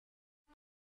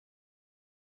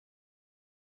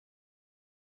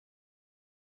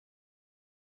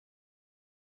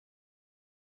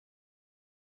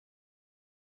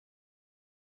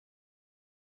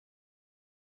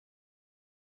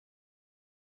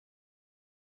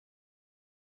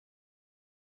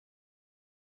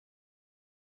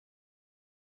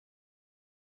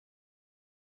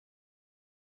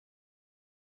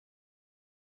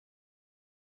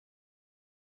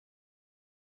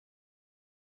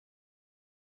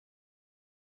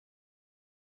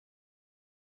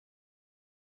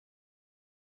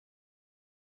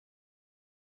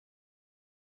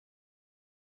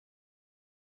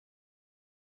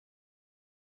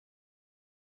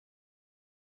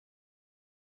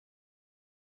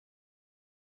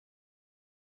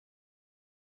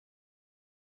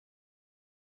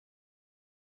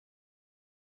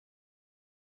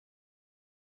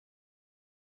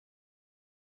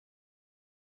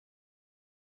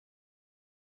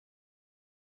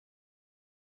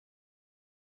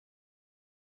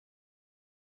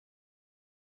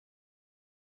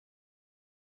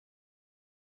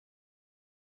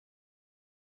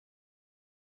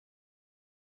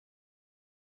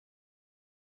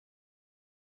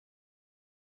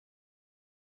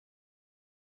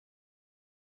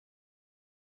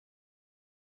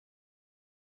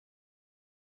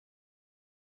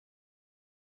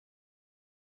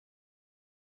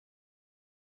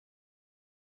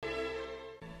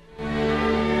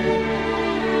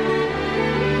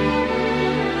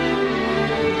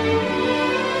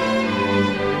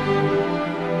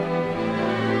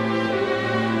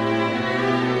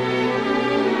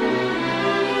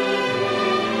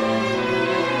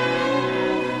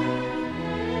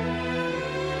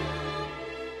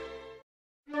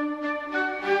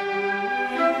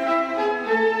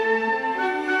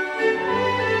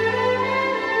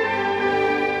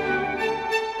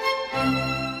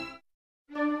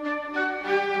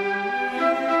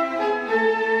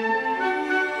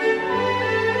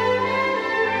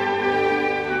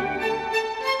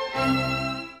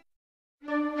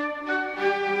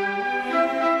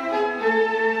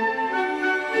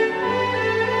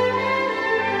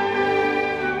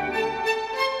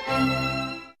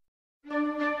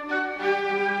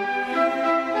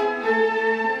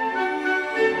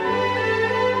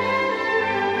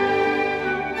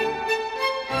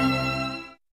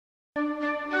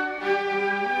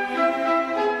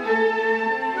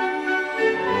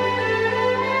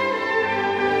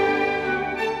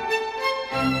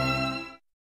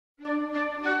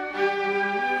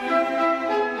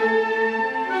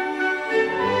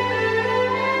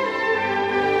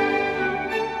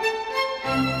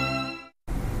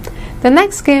The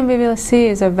next game we will see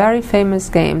is a very famous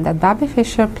game that Bobby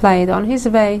Fischer played on his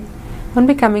way on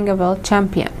becoming a world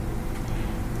champion.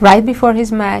 Right before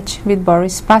his match with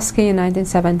Boris Spassky in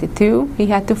 1972, he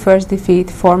had to first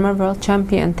defeat former world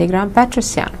champion Tigran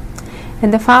Petrosyan.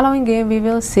 And the following game we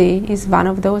will see is one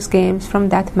of those games from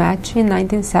that match in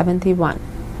 1971.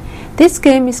 This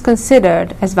game is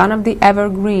considered as one of the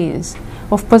evergreens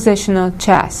of positional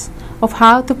chess, of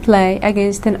how to play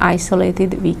against an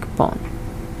isolated weak pawn.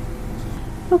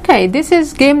 Okay, this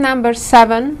is game number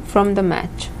 7 from the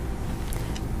match.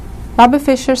 Bobby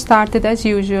Fischer started as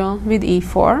usual with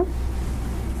e4,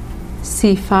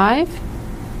 c5,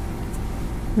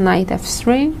 knight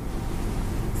f3,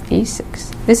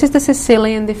 e6. This is the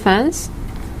Sicilian defense.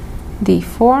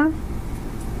 d4,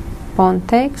 pawn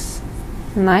takes,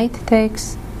 knight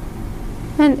takes,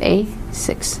 and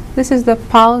a6. This is the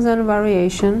Paulsen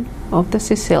variation of the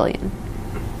Sicilian.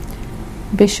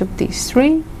 Bishop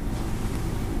d3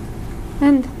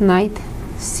 and knight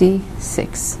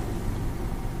c6.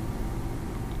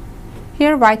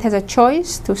 Here white has a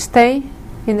choice to stay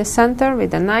in the center with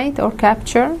the knight or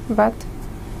capture, but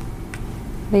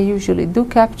they usually do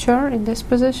capture in this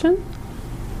position.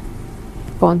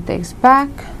 Pawn takes back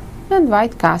and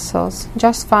white castles,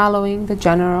 just following the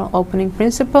general opening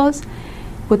principles,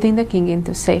 putting the king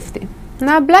into safety.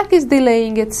 Now black is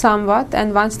delaying it somewhat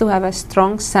and wants to have a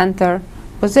strong center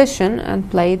position and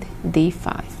played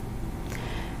d5.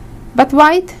 But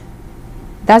white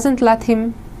doesn't let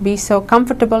him be so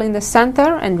comfortable in the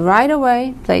center and right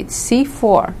away played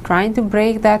c4, trying to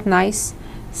break that nice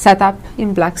setup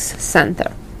in black's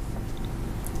center.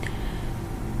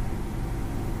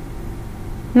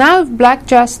 Now if black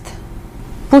just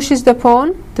pushes the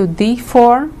pawn to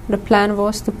d4, the plan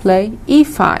was to play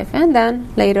e5 and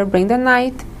then later bring the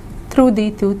knight through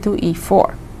d2 to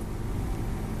e4.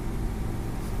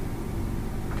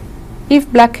 If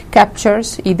black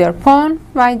captures either pawn,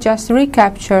 white just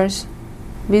recaptures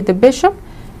with the bishop,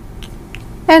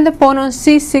 and the pawn on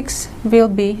c6 will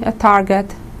be a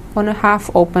target on a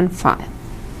half-open file.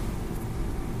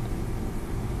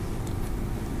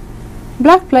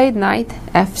 Black played knight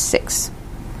f6,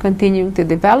 continuing to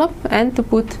develop and to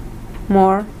put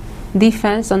more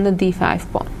defense on the d5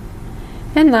 pawn.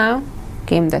 And now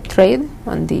came the trade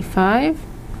on d5.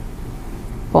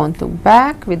 Pawn took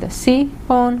back with the c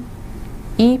pawn,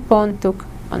 e pawn took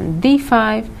on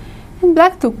d5, and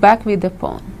black took back with the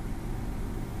pawn.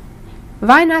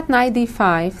 Why not knight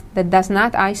d5 that does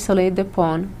not isolate the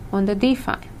pawn on the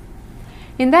d5?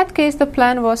 In that case, the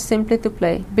plan was simply to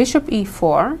play bishop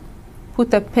e4,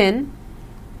 put a pin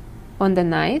on the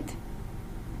knight,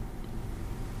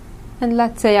 and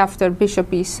let's say after bishop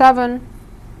e7,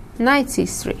 knight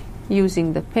c3,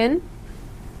 using the pin,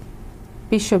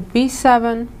 bishop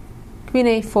b7, queen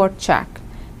a4 check.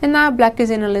 And now black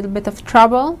is in a little bit of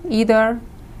trouble. Either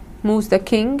moves the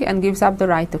king and gives up the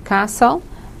right to castle,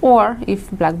 or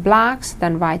if black blocks,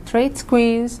 then white trades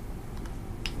queens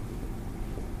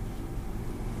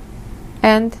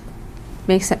and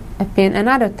makes a pin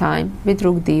another time with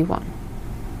rook d1.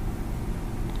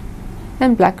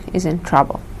 And black is in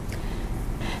trouble.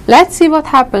 Let's see what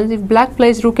happens if black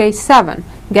plays rook a7,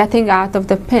 getting out of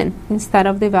the pin instead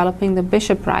of developing the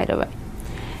bishop right away.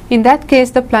 In that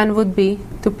case, the plan would be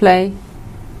to play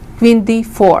queen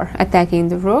d4, attacking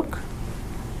the rook,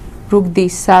 rook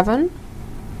d7,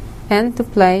 and to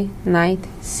play knight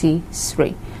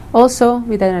c3. Also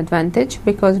with an advantage,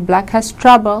 because black has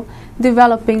trouble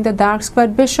developing the dark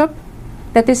squared bishop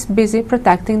that is busy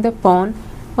protecting the pawn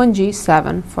on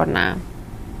g7 for now.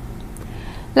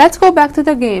 Let's go back to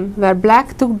the game where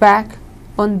black took back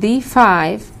on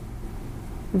d5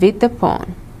 with the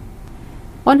pawn.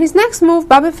 On his next move,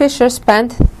 Bobby Fischer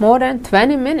spent more than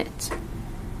 20 minutes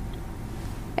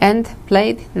and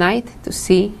played knight to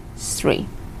c3.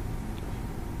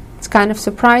 It's kind of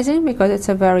surprising because it's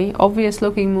a very obvious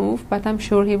looking move, but I'm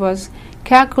sure he was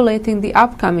calculating the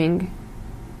upcoming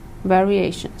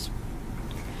variations.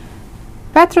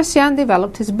 Petrosyan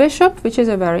developed his bishop, which is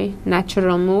a very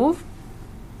natural move.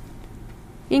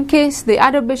 In case the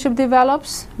other bishop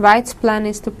develops, white's plan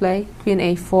is to play queen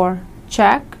a4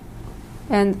 check,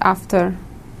 and after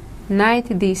knight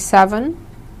d7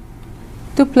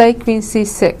 to play queen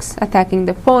c6, attacking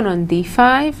the pawn on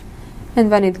d5,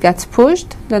 and when it gets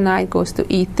pushed, the knight goes to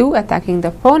e2, attacking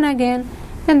the pawn again,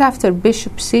 and after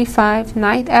bishop c5,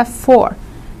 knight f4,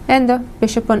 and the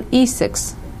bishop on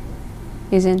e6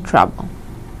 is in trouble.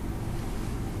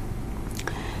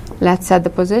 Let's set the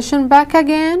position back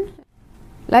again.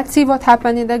 Let's see what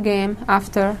happened in the game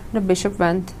after the bishop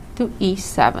went to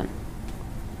e7.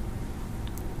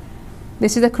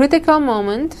 This is a critical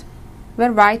moment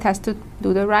where white has to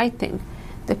do the right thing.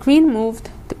 The queen moved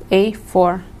to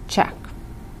a4 check.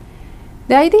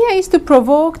 The idea is to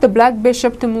provoke the black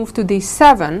bishop to move to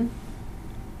d7.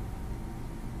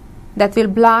 That will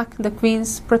block the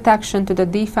queen's protection to the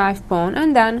d5 pawn,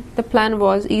 and then the plan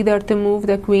was either to move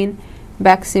the queen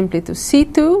back simply to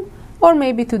c2 or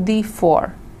maybe to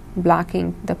d4,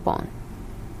 blocking the pawn.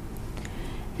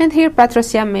 And here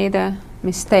Petrosyan made a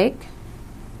mistake,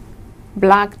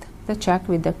 blocked the check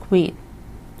with the queen.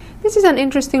 This is an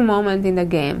interesting moment in the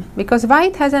game because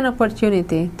white has an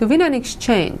opportunity to win an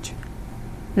exchange.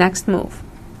 Next move.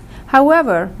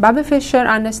 However, Bobby Fischer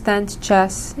understands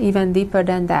chess even deeper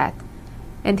than that,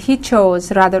 and he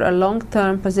chose rather a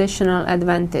long-term positional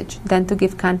advantage than to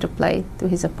give counterplay to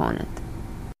his opponent.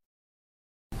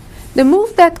 The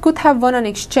move that could have won an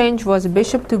exchange was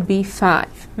bishop to b5,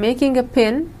 making a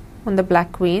pin on the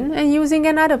black queen and using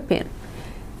another pin.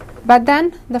 But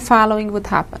then the following would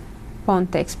happen. Pawn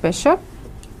takes bishop,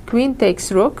 queen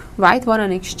takes rook, white won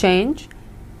an exchange,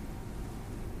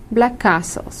 black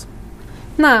castles.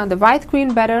 Now the white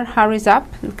queen better hurries up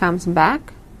and comes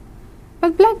back,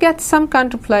 but black gets some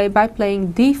counterplay by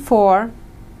playing d4,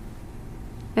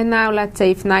 and now let's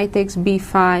say if knight takes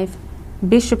b5,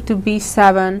 bishop to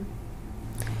b7,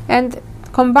 and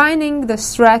combining the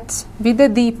threats with the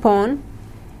d pawn,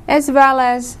 as well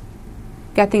as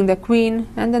getting the queen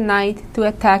and the knight to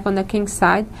attack on the king's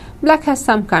side, black has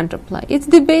some counterplay. It's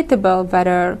debatable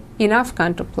whether enough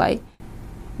counterplay,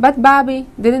 but Bobby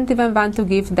didn't even want to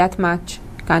give that much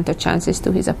counter chances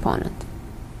to his opponent.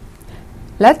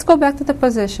 Let's go back to the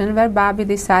position where Bobby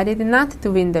decided not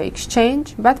to win the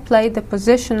exchange, but played the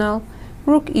positional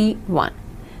rook e1,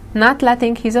 not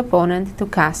letting his opponent to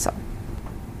castle.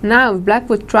 Now if black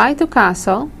would try to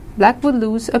castle, black would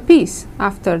lose a piece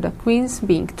after the queens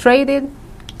being traded,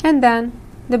 and then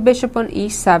the bishop on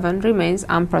e7 remains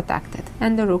unprotected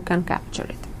and the rook can capture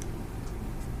it.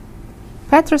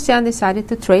 Petrosyan decided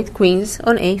to trade queens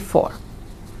on a4.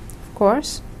 Of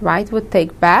course, white would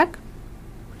take back,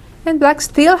 and black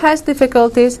still has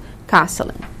difficulties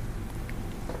castling.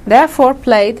 Therefore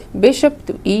played bishop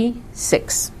to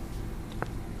e6.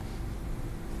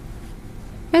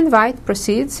 And white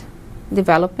proceeds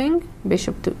developing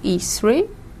bishop to e3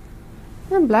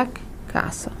 and black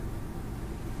castle.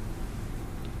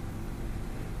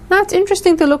 Now it's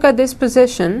interesting to look at this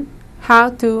position,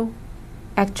 how to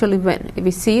actually win.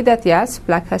 We see that yes,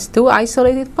 black has two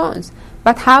isolated pawns,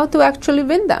 but how to actually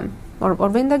win them or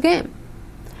win the game?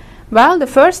 Well, the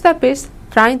first step is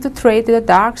trying to trade the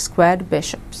dark squared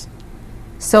bishops.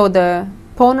 So the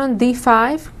pawn on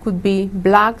d5 could be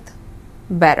blocked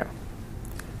better.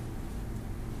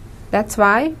 That's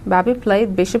why Bobby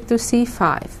played bishop to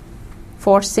c5,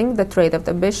 forcing the trade of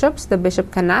the bishops. The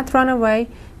bishop cannot run away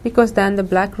because then the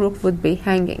black rook would be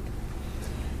hanging.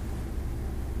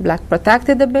 Black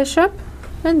protected the bishop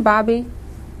and Bobby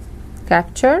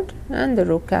captured and the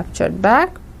rook captured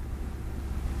back.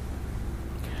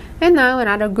 And now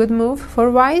another good move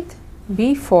for white,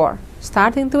 b4,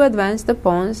 starting to advance the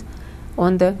pawns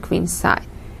on the queen's side.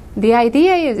 The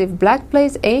idea is if black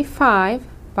plays a5,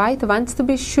 white wants to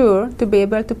be sure to be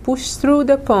able to push through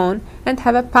the pawn and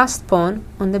have a passed pawn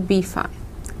on the b5.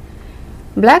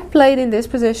 Black played in this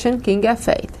position king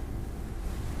f8.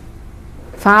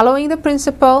 Following the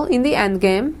principle in the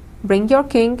endgame, bring your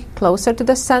king closer to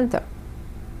the center.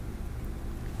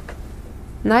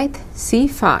 Knight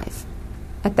c5,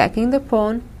 attacking the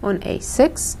pawn on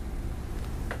a6,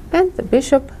 and the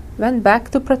bishop went back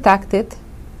to protect it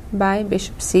by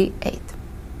bishop c8.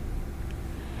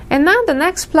 And now the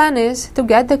next plan is to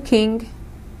get the king,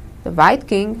 the white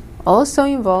king, also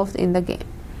involved in the game.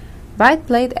 White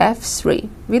played f3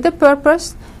 with the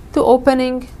purpose to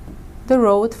opening the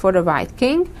road for the white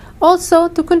king, also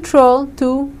to control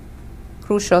two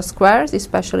crucial squares,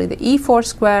 especially the e4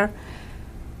 square,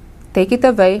 take it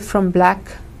away from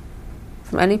black,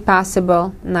 from any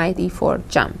possible knight e4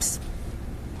 jumps.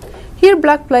 Here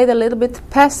black played a little bit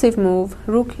passive move,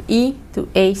 rook e to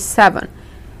a7.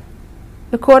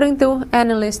 According to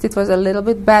analysts, it was a little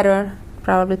bit better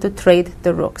probably to trade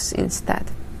the rooks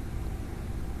instead.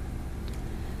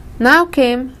 Now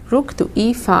came rook to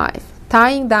e5,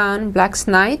 tying down black's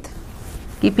knight,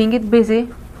 keeping it busy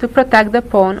to protect the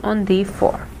pawn on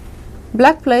d4.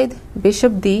 Black played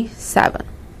bishop d7.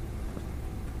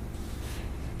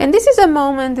 And this is a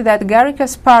moment that Garry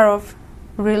Kasparov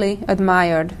really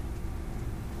admired,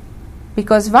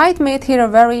 because white made here a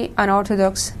very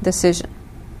unorthodox decision.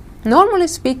 Normally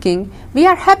speaking, we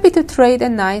are happy to trade a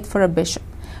knight for a bishop.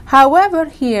 However,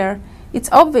 here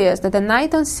it's obvious that the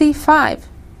knight on c5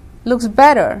 looks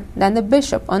better than the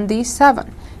bishop on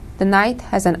d7. the knight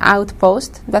has an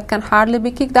outpost that can hardly be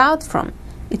kicked out from.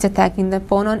 It's attacking the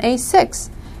pawn on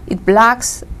a6. It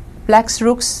blocks black's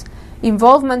rook's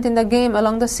involvement in the game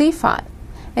along the c file.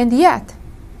 And yet,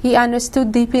 he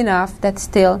understood deep enough that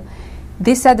still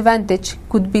this advantage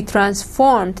could be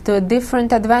transformed to a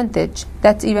different advantage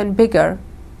that's even bigger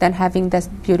than having this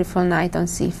beautiful knight on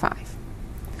c5.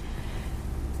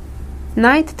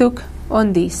 Knight took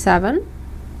on d7.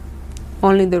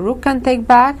 Only the rook can take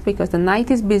back because the knight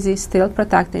is busy still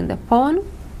protecting the pawn.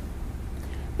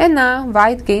 And now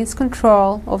white gains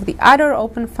control of the other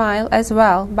open file as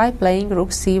well by playing rook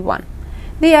c1.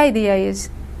 The idea is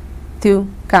to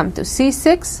come to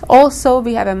c6. Also,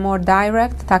 we have a more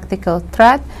direct tactical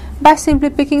threat by simply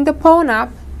picking the pawn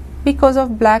up because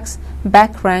of black's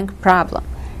back rank problem.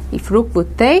 If rook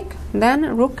would take,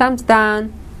 then rook comes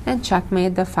down and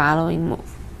checkmate the following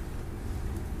move.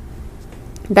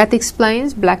 That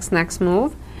explains black's next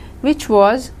move, which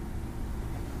was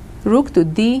rook to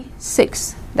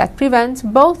d6. That prevents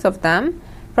both of them,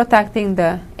 protecting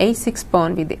the a6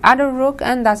 pawn with the other rook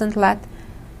and doesn't let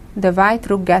the white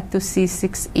rook get to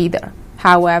c6 either.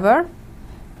 However,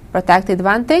 protected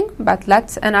one thing but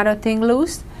lets another thing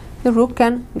loose. The rook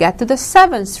can get to the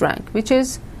 7th rank, which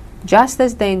is just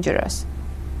as dangerous.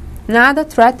 Now the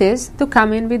threat is to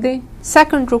come in with the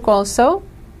second rook also.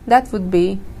 That would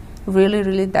be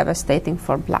really devastating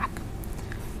for black.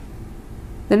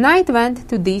 The knight went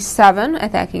to d7,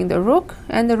 attacking the rook,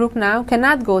 and the rook now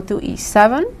cannot go to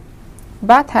e7,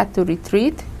 but had to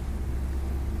retreat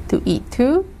to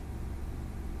e2.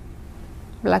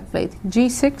 Black played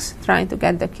g6, trying to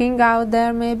get the king out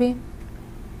there maybe.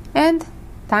 And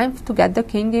time to get the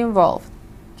king involved.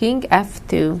 King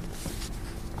f2.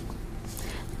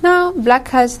 Now black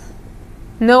has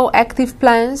no active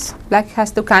plans. Black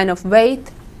has to kind of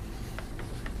wait.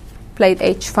 Played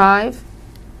h5.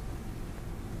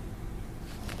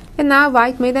 And now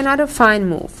white made another fine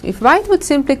move. If white would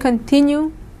simply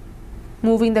continue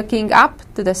moving the king up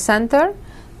to the center,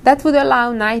 that would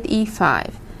allow knight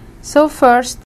e5. So first